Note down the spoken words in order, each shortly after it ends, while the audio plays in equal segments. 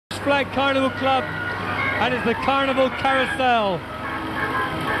Flag Carnival Club, and it's the Carnival Carousel.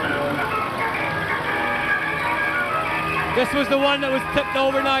 This was the one that was tipped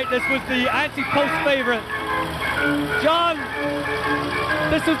overnight. This was the anti-post favourite. John,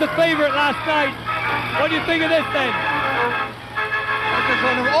 this was the favourite last night. What do you think of this then?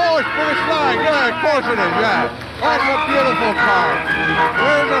 Oh, it's British Flag, yeah, of course it is, yeah. That's a beautiful card.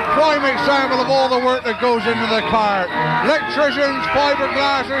 There's a prime example of all the work that goes into the card. Electricians,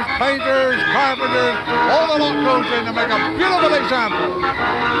 fiberglassers, painters, carpenters, all the lot goes in to make a beautiful example.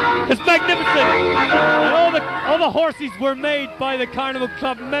 It's magnificent. And all the horses were made by the Carnival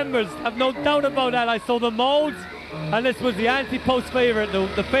Club members. I've no doubt about that. I saw the moulds, and this was the anti-post favourite,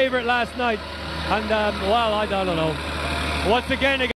 the favourite last night. And, well, I don't know. Once again,